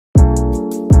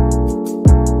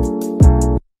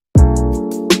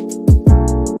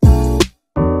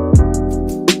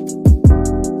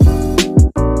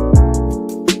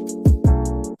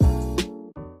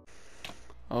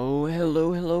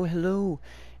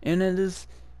And it is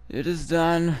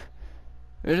done.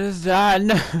 It is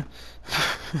done.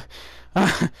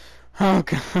 Oh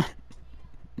god.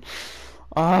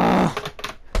 Oh.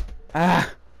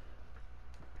 Ah.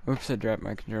 Oops, I dropped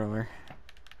my controller.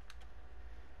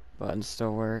 Buttons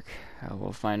still work.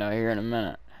 We'll find out here in a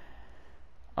minute.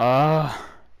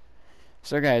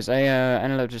 So guys, I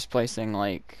ended up just placing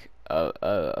like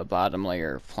a bottom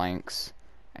layer of planks,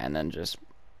 and then just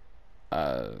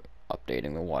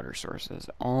updating the water sources.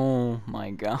 Oh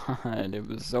my god, it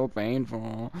was so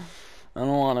painful. I don't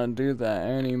want to do that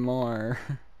anymore.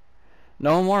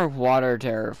 No more water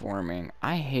terraforming.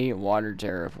 I hate water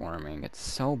terraforming. It's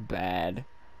so bad.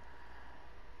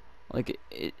 Like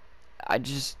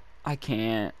I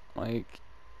can't. Like,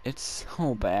 it's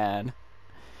so bad.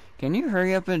 Can you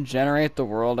hurry up and generate the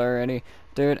world already?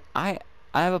 Dude, I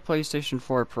have a PlayStation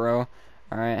 4 Pro.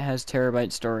 Alright, it has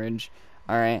terabyte storage.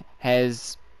 Alright,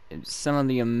 has some of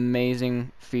the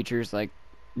amazing features like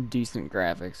decent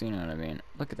graphics, you know what I mean?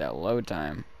 Look at that load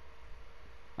time.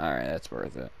 Alright, that's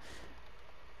worth it.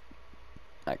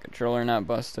 My controller not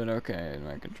busted. Okay,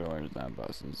 my controller's not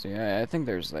busted. So yeah, I think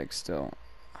there's like still...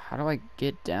 How do I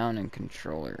get down in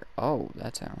controller? Oh,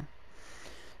 that's how.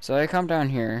 So I come down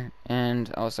here,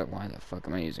 and also, why the fuck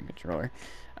am I using controller?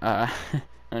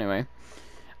 Anyway,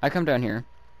 I come down here,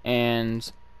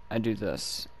 and I do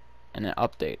this, and it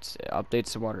updates. It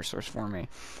updates the water source for me.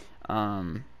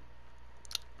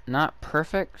 Not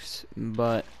perfect,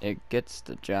 but it gets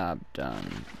the job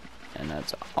done, and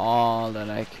that's all that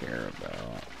I care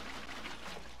about.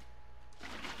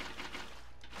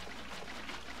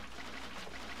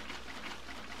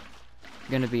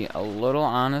 Gonna be a little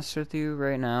honest with you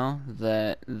right now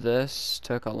that this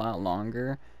took a lot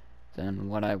longer than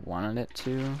what I wanted it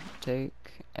to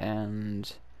take, and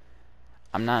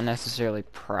I'm not necessarily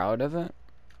proud of it.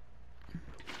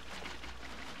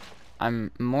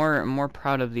 I'm more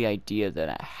proud of the idea that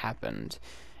it happened,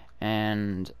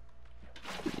 and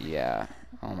yeah,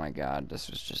 oh my god, this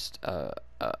was just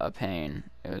a pain.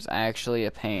 It was actually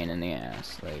a pain in the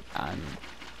ass. Like,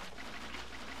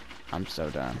 I'm so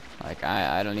done. Like,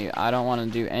 I don't want to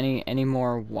do any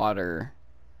more water.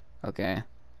 Okay,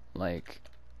 like,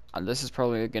 this is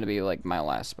probably gonna be like my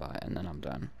last spot, and then I'm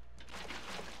done.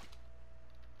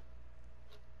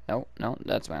 Nope, nope,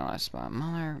 that's my last spot.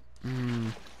 Mother,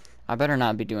 I better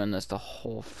not be doing this the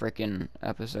whole freaking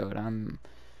episode. I'm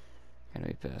gonna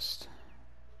be pissed.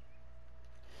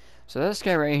 So this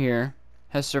guy right here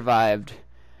has survived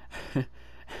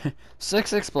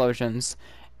 6 explosions,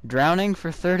 drowning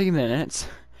for 30 minutes,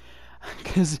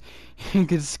 because you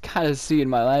could kind of see in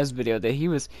my last video that he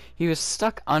was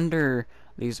stuck under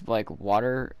these like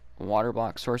water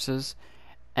block sources,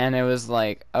 and it was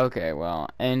like, okay, well,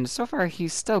 and so far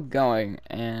he's still going,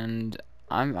 and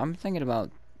I'm thinking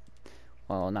about,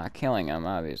 well, not killing him.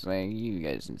 Obviously, you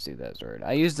guys didn't see that sword.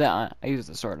 I used the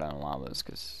sword on llamas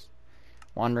because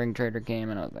Wandering Trader came,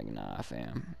 and I was like, nah,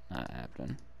 fam, not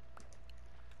happening.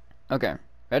 Okay,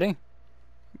 ready?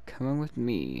 Coming with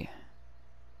me.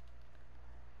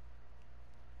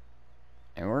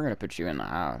 And we're gonna put you in the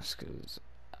house, because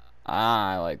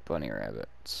I like bunny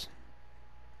rabbits.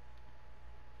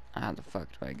 How the fuck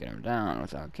do I get him down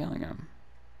without killing him?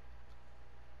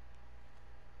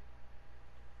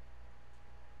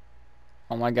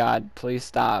 Oh my god, please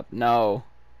stop. No.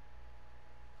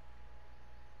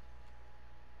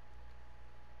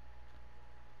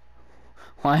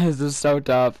 Why is this so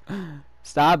tough?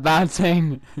 Stop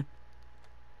bouncing.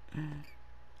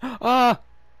 Ah!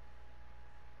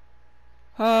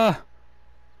 Ah!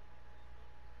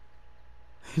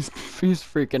 He's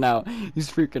freaking out. He's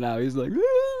freaking out. He's like,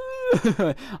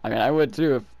 I mean, I would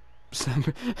too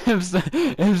if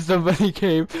somebody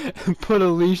came and put a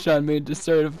leash on me and just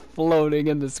started floating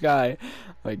in the sky.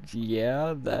 Like,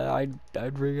 yeah, that I'd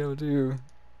freak out too.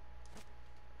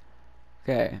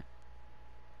 Okay.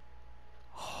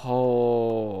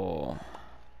 Oh.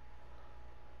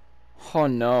 Oh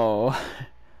no.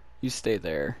 You stay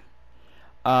there.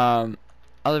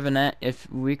 Other than that,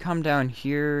 if we come down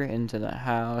here into the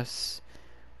house,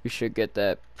 we should get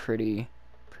that pretty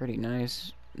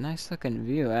nice looking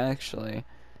view, actually,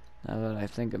 now that I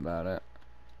think about it.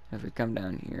 If we come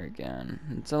down here again,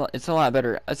 it's a lot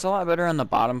better. It's a lot better on the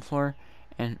bottom floor.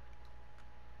 And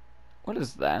what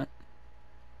is that? Is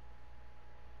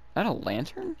that a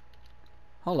lantern?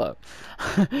 Hold up.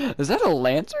 Is that a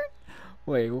lantern?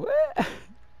 Wait, what?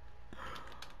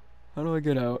 How do I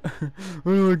get out? How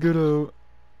do I get out?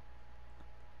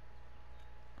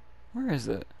 Where is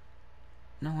it?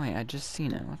 No, wait, I just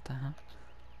seen it. What the hell?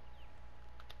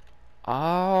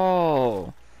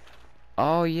 Oh!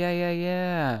 Oh,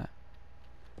 yeah.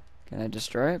 Can I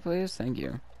destroy it, please? Thank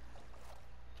you.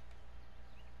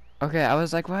 Okay, I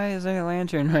was like, why is there a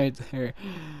lantern right there?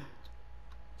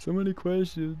 So many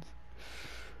questions.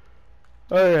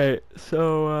 Alright,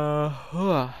 so,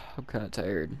 I'm kinda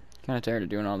tired. Kinda tired of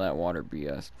doing all that water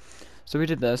BS. So we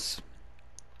did this.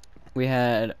 We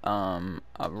had, a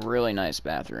really nice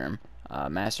bathroom.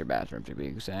 Master bathroom, to be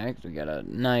exact. We got a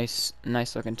nice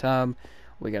looking tub.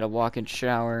 We got a walk-in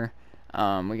shower.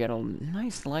 We got a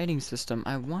nice lighting system.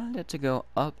 I wanted it to go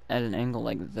up at an angle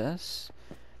like this,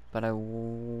 but I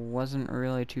wasn't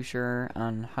really too sure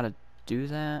on how to do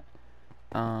that.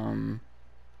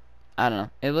 I don't know.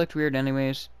 It looked weird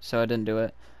anyways, so I didn't do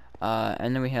it.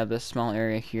 And then we have this small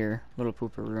area here, little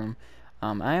pooper room.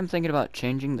 I am thinking about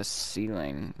changing the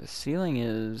ceiling. The ceiling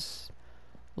is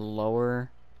lower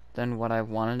than what I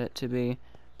wanted it to be,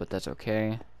 but that's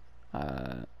okay.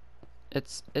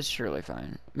 It's surely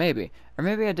fine. Maybe. Or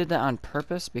maybe I did that on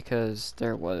purpose because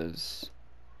there was...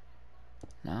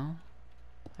 No?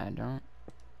 I don't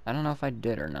know if I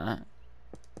did or not.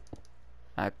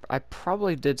 I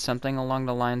probably did something along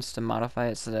the lines to modify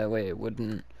it so that way it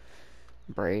wouldn't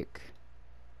break.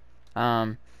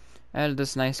 I added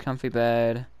this nice comfy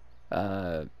bed.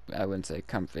 I wouldn't say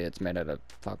comfy, it's made out of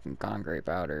fucking concrete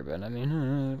powder, but I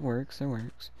mean, it works.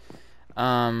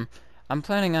 I'm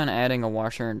planning on adding a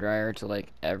washer and dryer to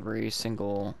like every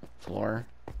single floor.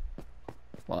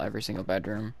 Well, every single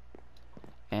bedroom.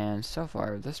 And so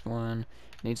far, this one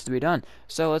needs to be done.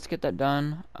 So let's get that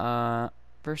done.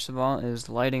 First of all is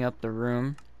lighting up the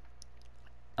room.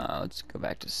 Let's go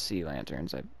back to sea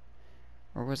lanterns.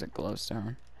 Or was it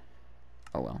glowstone?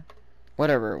 Oh well.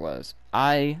 Whatever it was.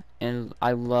 I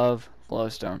love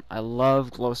glowstone. I love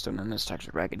glowstone in this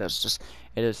texture pack. It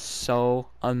is so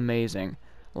amazing.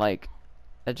 Like,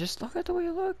 just look at the way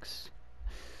it looks.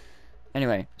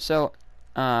 Anyway, so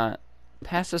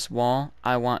past this wall,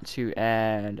 I want to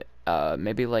add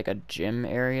maybe like a gym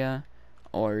area,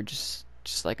 or just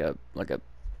like a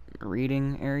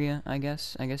reading area, I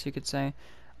guess you could say,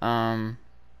 or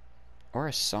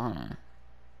a sauna.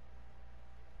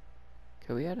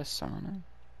 Could we add a sauna?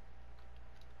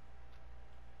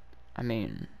 I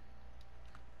mean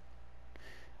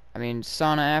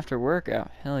sauna after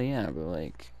workout, hell yeah, but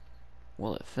like,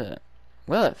 will it fit?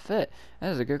 Will it fit?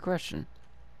 That is a good question.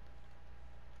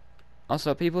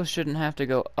 Also, people shouldn't have to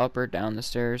go up or down the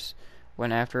stairs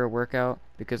when after a workout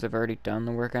because they've already done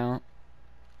the workout.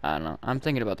 I don't know. I'm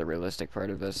thinking about the realistic part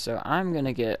of this, so I'm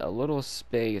gonna get a little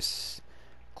space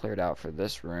cleared out for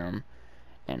this room,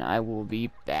 and I will be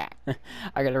back.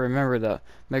 I gotta remember though,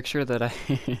 make sure that I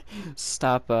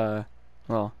stop,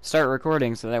 start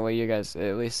recording so that way you guys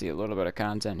at least see a little bit of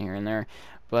content here and there.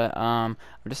 But, I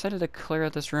decided to clear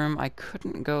out this room. I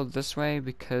couldn't go this way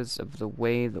because of the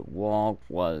way the wall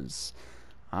was.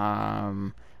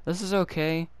 This is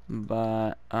okay,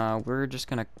 but we're just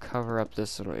gonna cover up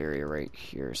this little area right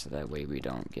here so that way we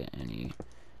don't get any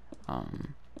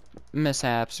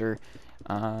mishaps or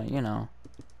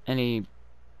any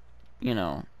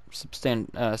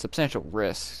substantial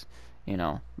risks,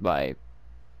 by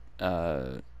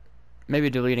maybe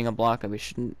deleting a block that we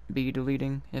shouldn't be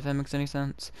deleting, if that makes any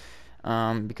sense,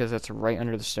 because that's right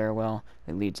under the stairwell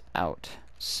that leads out.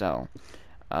 So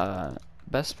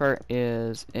best part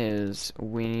is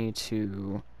we need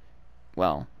to,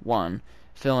 well, one,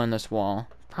 fill in this wall,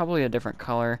 probably a different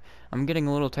color. I'm getting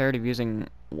a little tired of using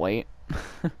white.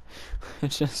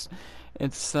 It's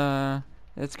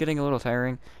getting a little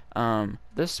tiring.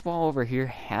 This wall over here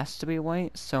has to be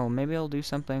white, so maybe I'll do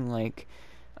something like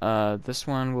this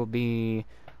one will be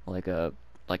like a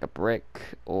brick,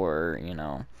 or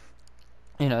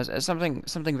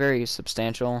something very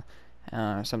substantial,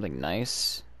 something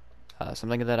nice.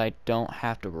 Something that I don't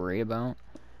have to worry about.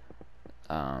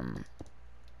 My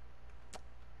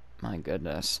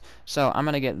goodness. So I'm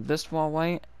gonna get this wall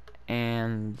white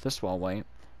and this wall white.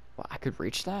 Well, I could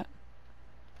reach that?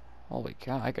 Holy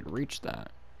cow, I could reach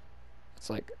that. It's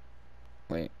like,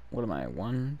 wait, what am I?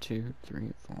 1, 2,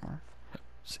 3, 4,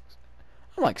 6.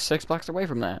 I'm like 6 blocks away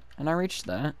from that, and I reached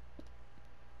that.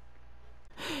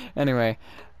 Anyway,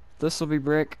 this will be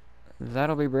brick,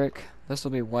 that'll be brick, this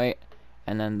will be white.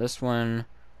 And then this one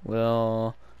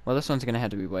will, well, this one's gonna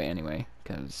have to be white anyway,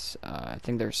 because I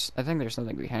think there's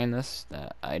something behind this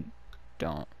that I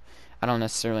don't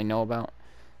necessarily know about.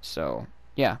 So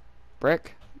yeah,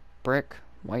 brick,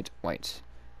 white.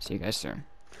 See you guys soon.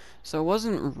 So I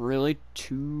wasn't really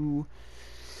too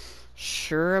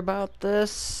sure about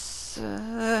this.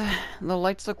 The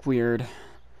lights look weird.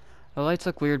 The lights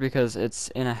look weird because it's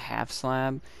in a half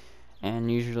slab,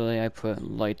 and usually I put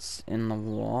lights in the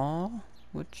wall,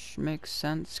 which makes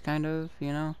sense, kind of,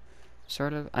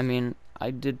 sort of. I mean,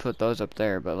 I did put those up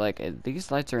there, but like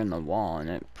these lights are in the wall, and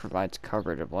it provides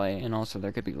coverage of light, and also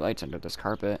there could be lights under this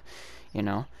carpet, you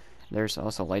know. There's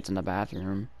also lights in the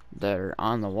bathroom that are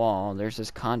on the wall. There's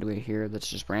this conduit here that's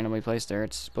just randomly placed there.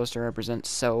 It's supposed to represent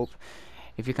soap.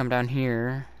 If you come down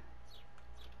here,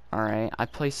 alright, I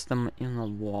placed them in the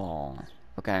wall.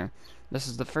 Okay, this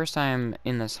is the first time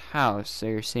in this house, so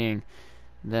you're seeing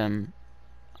them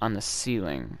on the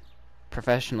ceiling,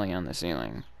 professionally on the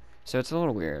ceiling. So it's a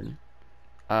little weird.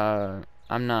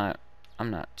 I'm not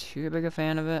too big a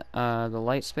fan of it. The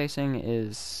light spacing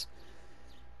is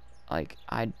like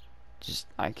I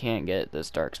can't get this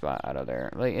dark spot out of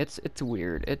there. Like it's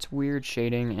weird. It's weird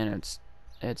shading and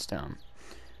it's dumb.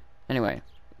 Anyway,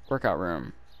 workout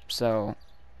room. So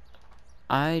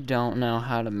I don't know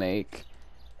how to make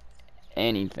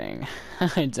anything.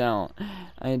 I don't.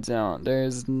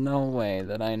 There's no way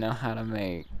that I know how to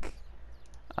make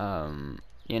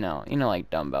like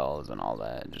dumbbells and all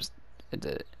that. Just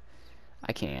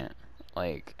I can't.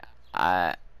 Like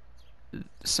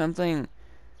something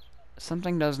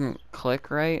doesn't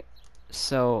click right.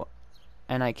 So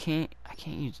and I can't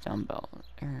use dumbbell.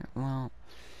 Well,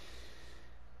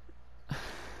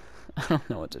 I don't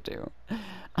know what to do. I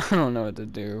don't know what to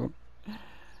do.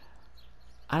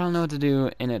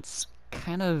 And it's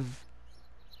kind of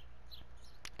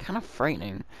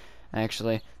frightening,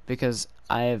 actually, because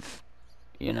I've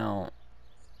done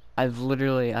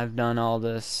all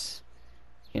this,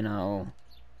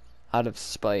 out of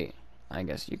spite, I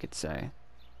guess you could say,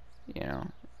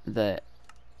 that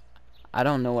I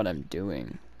don't know what I'm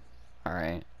doing,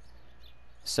 alright?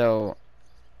 So,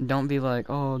 don't be like,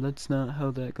 oh, that's not how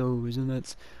that goes,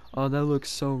 and oh, that looks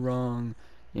so wrong,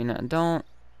 don't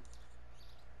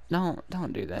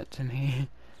do that to me.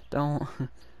 Don't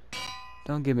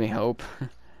give me hope.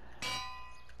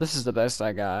 This is the best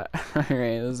I got.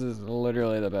 Alright, this is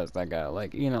literally the best I got.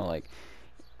 Like, like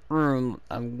room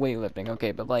weightlifting,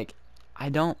 okay, but like I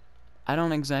don't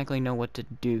exactly know what to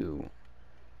do.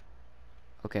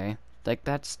 Okay? Like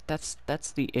that's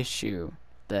the issue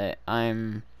that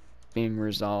I'm being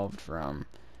resolved from.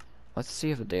 Let's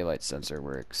see if the daylight sensor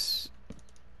works.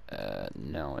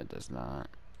 No, it does not.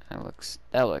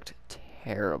 That looked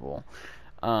terrible.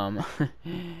 I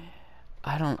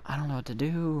don't know what to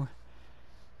do.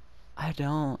 I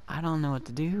don't know what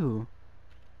to do.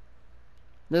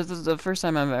 This is the first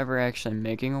time I'm ever actually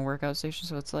making a workout station,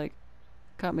 so it's like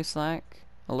cut me slack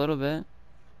a little bit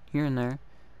here and there.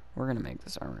 We're gonna make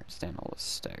this armor stand on a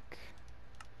stick.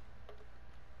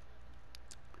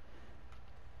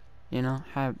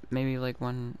 Have maybe like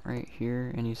one right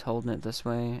here, and he's holding it this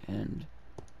way, and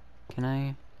can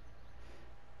I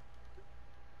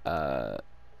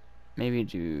maybe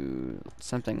do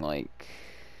something like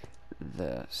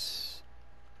this,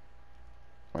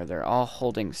 where they're all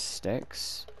holding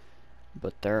sticks,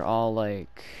 but they're all okay,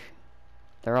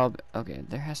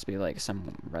 there has to be like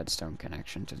some redstone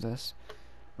connection to this,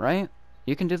 right?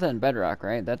 You can do that in Bedrock,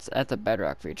 right? That's a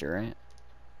Bedrock feature, right?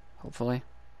 Hopefully.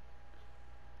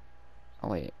 Oh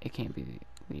wait, it can't be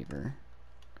lever,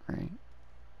 right?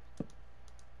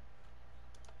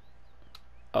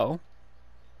 Oh,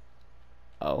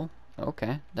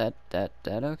 okay. That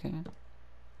okay.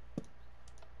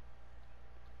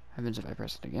 Happens if I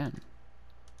press it again.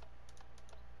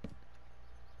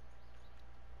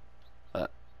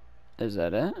 Is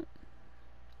that it?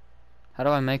 How do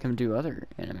I make him do other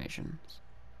animations?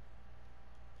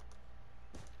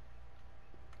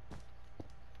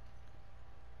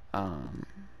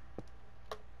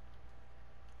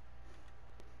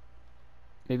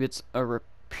 Maybe it's a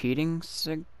repeating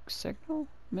signal?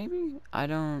 Maybe? I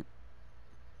don't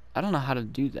know how to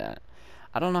do that.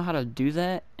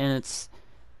 And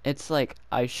it's like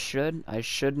I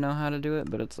should know how to do it,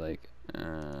 but it's like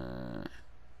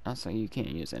also you can't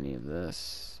use any of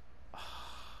this.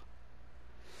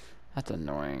 That's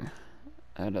annoying.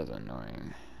 That is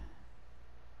annoying.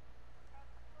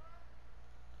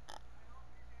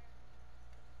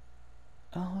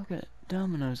 Oh, look at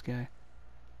Domino's guy.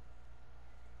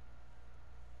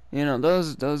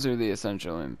 Those are the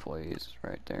essential employees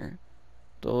right there.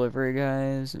 Delivery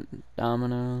guys and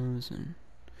Domino's and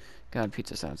God,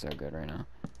 pizza sounds so good right now.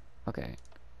 Okay.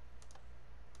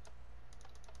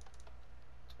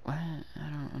 What? I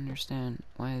don't understand.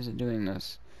 Why is it doing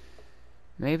this?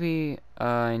 Maybe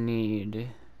I need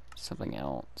something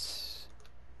else.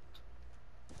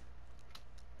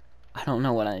 I don't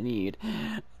know what I need.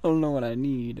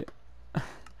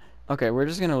 Okay, we're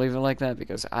just gonna leave it like that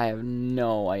because I have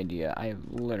no idea. I have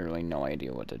literally no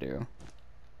idea what to do.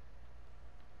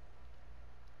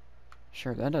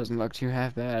 Sure, that doesn't look too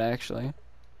half bad, actually.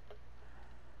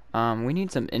 We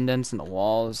need some indents in the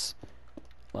walls.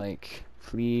 Like,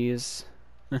 please.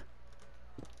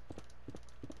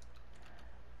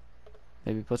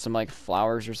 Maybe put some, like,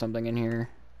 flowers or something in here.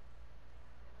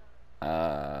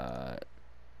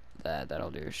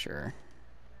 That'll do, sure.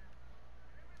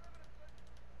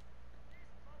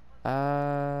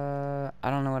 I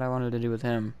don't know what I wanted to do with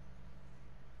him.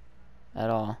 At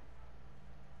all.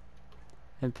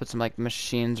 Maybe put some, like,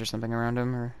 machines or something around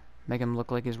him, or make him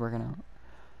look like he's working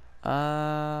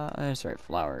out. Sorry,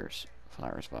 flowers.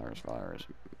 Flowers.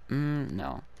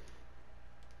 No.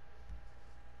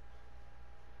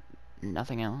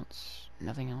 Nothing else?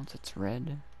 Nothing else that's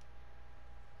red?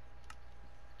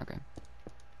 Okay.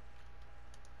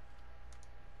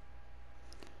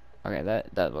 Okay,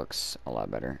 that looks a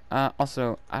lot better.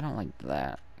 Also, I don't like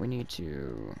that. We need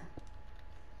to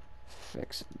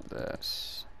fix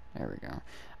this. There we go.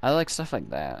 I like stuff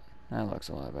like that. That looks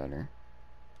a lot better.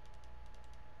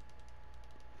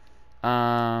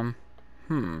 Now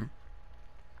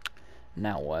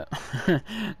what?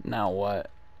 Now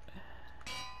what?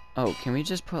 Oh, can we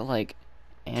just put, like,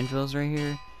 anvils right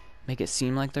here? Make it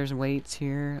seem like there's weights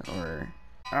here, or...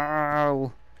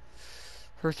 Ow!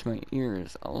 Hurts my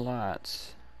ears a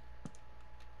lot.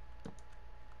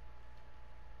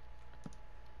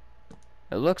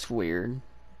 It looks weird,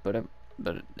 but it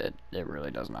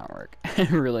really does not work. It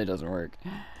really doesn't work.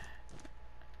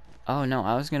 Oh no,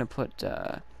 I was gonna put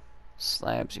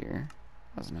slabs here,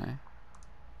 wasn't I?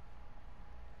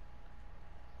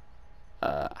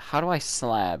 How do I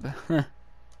slab? How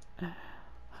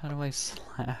do I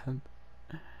slab?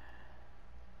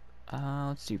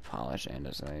 Let's do polish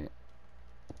andesite.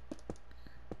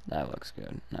 That looks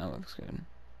good. That looks good.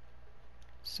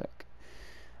 Sick.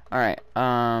 Alright,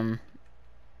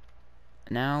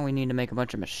 now we need to make a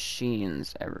bunch of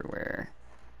machines everywhere.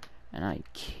 And I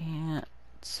can't,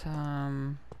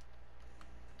 I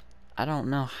don't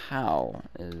know how,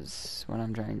 is what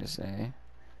I'm trying to say.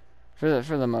 For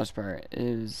the most part,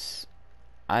 is,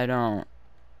 I don't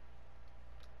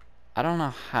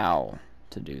know how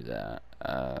to do that.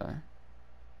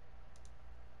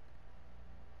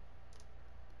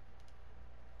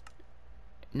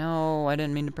 No, I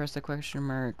didn't mean to press the question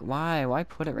mark. Why? Why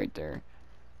put it right there?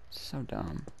 So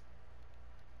dumb.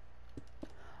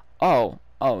 Oh,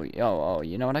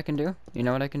 you know what I can do? You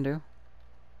know what I can do?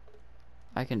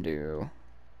 I can do...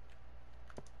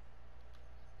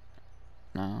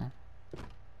 No.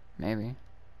 Maybe.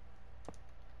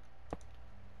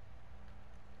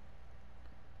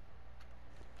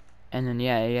 And then,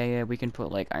 yeah, we can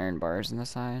put, like, iron bars on the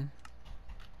side.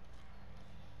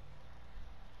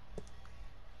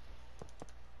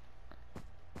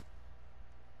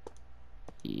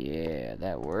 Yeah,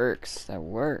 that works. That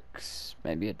works.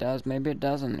 Maybe it does, maybe it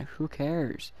doesn't. Who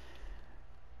cares?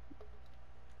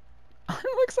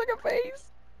 It looks like a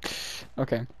face.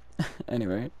 Okay.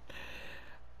 Anyway.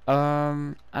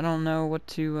 I don't know what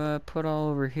to put all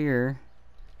over here.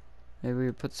 Maybe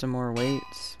we put some more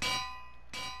weights.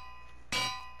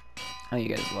 Oh, you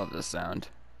guys love this sound.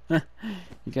 You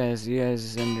guys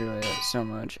enjoy it so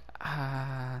much.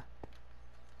 And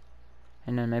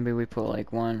then maybe we put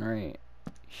like one right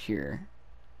here.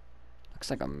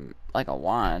 Looks like a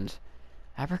wand.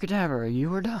 Abracadabra,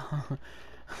 you are done.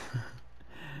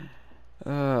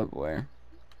 Oh boy.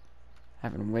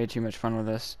 Having way too much fun with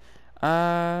this.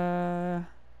 I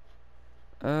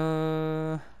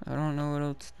don't know what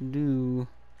else to do.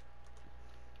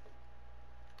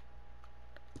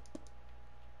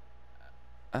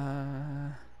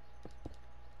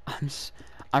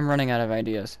 I'm running out of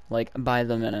ideas, like, by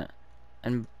the minute.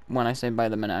 And when I say by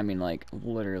the minute, I mean, like,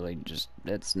 literally just,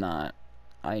 it's not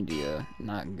idea,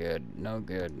 not good, no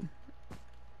good.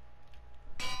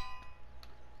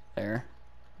 There.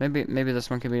 Maybe this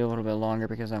one could be a little bit longer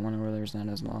because that one over there is not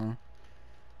as long.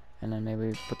 And then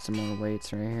maybe put some more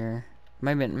weights right here.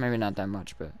 Maybe not that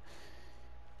much, but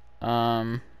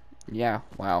yeah,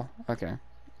 wow. Okay.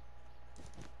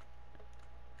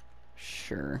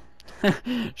 Sure.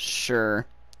 Sure.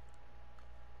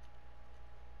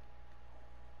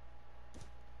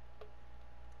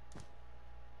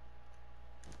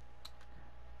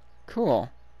 Cool.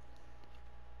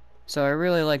 So I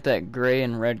really like that gray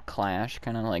and red clash,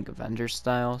 kind of like Avengers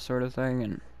style sort of thing,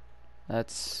 and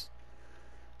that's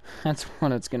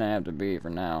what it's gonna have to be for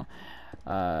now.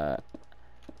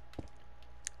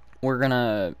 We're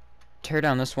gonna tear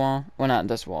down this wall. Well, not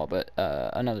this wall, but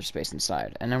another space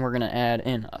inside, and then we're gonna add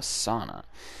in a sauna.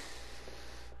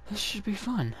 This should be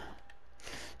fun.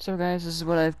 So guys, this is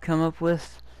what I've come up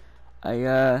with.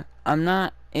 I'm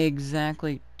not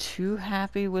exactly too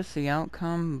happy with the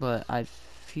outcome, but I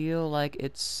feel like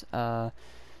it's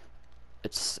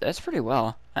It's pretty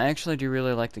well. I actually do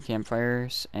really like the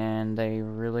campfires, and they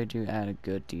really do add a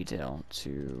good detail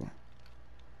to,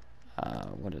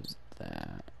 what is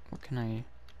that? What can I,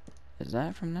 is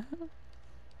that from that?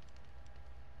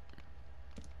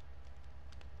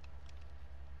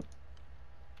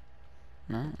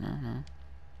 No, no, no.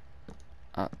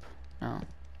 Up. No.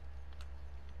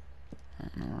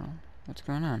 What in the world? What's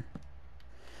going on?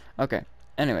 Okay.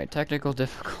 Anyway, technical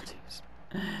difficulties.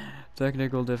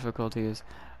 Technical difficulties.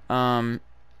 Unless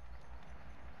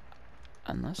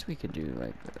we could do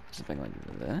like something like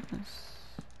this.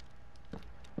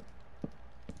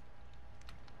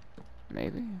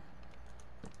 Maybe.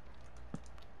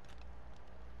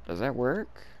 Does that work?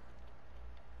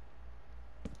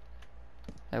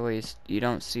 That way you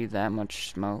don't see that much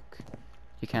smoke.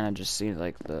 You kind of just see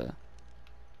like the...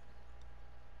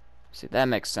 See, that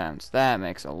makes sense. That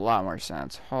makes a lot more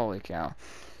sense. Holy cow.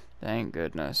 Thank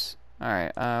goodness.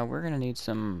 Alright, we're gonna need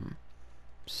some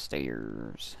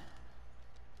stairs.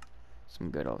 Some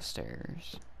good old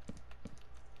stairs.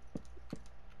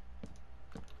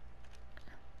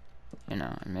 You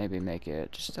know, and maybe make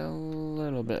it just a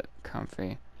little bit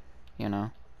comfy, you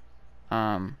know.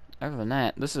 Other than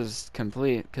that, this is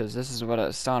complete, because this is what a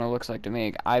sauna looks like to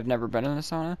me. I've never been in a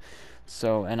sauna,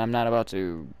 so, and I'm not about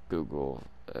to Google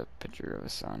a picture of a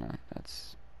sauna.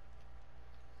 That's,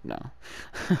 no.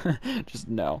 Just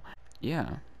no.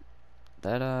 Yeah.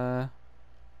 That,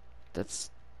 that's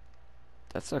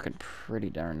looking pretty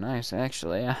darn nice,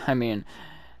 actually. I mean,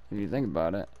 if you think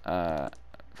about it,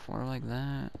 floor like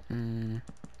that, nah,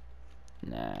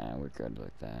 we're good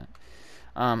like that.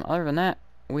 Other than that,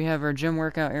 we have our gym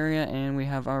workout area, and we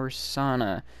have our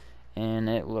sauna, and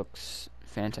it looks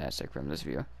fantastic from this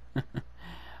view.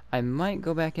 I might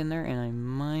go back in there, and I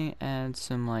might add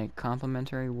some, like,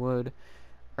 complementary wood,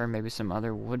 or maybe some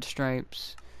other wood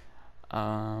stripes,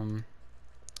 or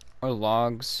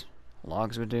logs.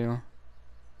 Logs would do.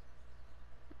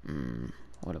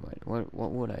 What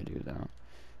would I do, though? I'm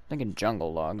thinking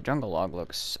jungle log. Jungle log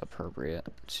looks appropriate,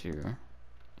 too.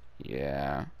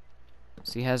 Yeah.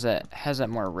 See, has that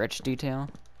more rich detail.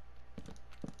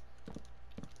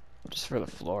 Just for the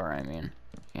floor, I mean,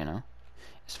 you know.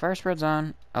 Is fire spreads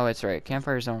on? Oh, it's right.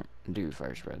 Campfires don't do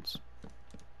fire spreads.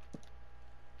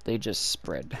 They just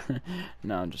spread.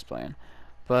 No, I'm just playing.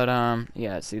 But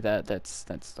yeah. See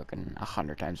that's looking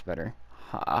 100 times better.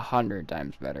 100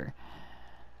 times better.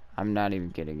 I'm not even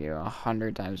kidding you.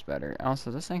 100 times better. Also,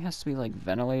 this thing has to be like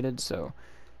ventilated, so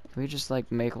can we just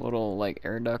like make a little like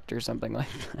air duct or something like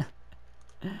that?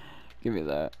 Give me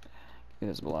that. Give me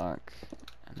this block.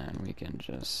 And then we can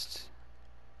just...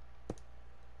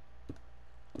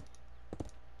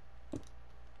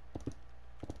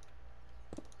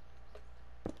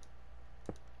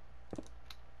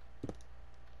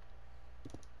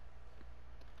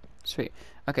 Sweet.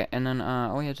 Okay, and then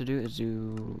all we have to do is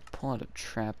pull out a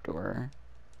trapdoor.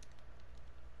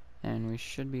 And we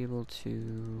should be able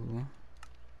to...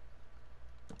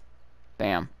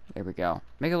 Bam. There we go.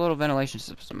 Make a little ventilation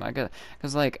system. I got,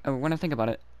 because like when I think about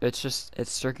it, it's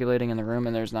circulating in the room,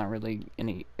 and there's not really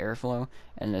any airflow,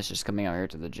 and it's just coming out here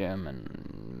to the gym,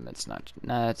 and it's not.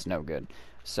 Nah, that's no good.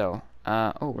 So,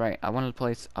 oh right, I wanted to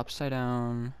place upside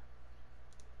down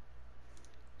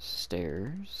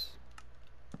stairs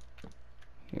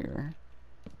here,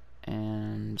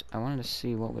 and I wanted to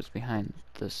see what was behind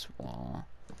this wall.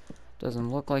 Doesn't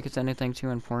look like it's anything too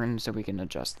important, so we can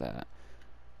adjust that.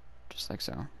 Just like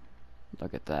so.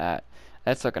 Look at that.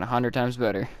 That's looking 100 times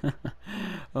better.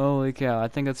 Holy cow. I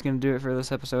think that's going to do it for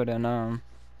this episode. And,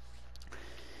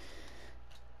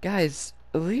 guys,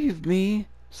 leave me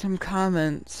some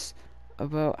comments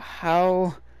about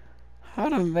how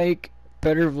to make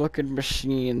better looking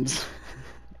machines.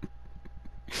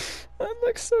 That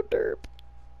looks so derp.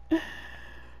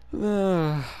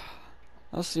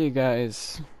 I'll see you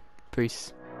guys.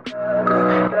 Peace.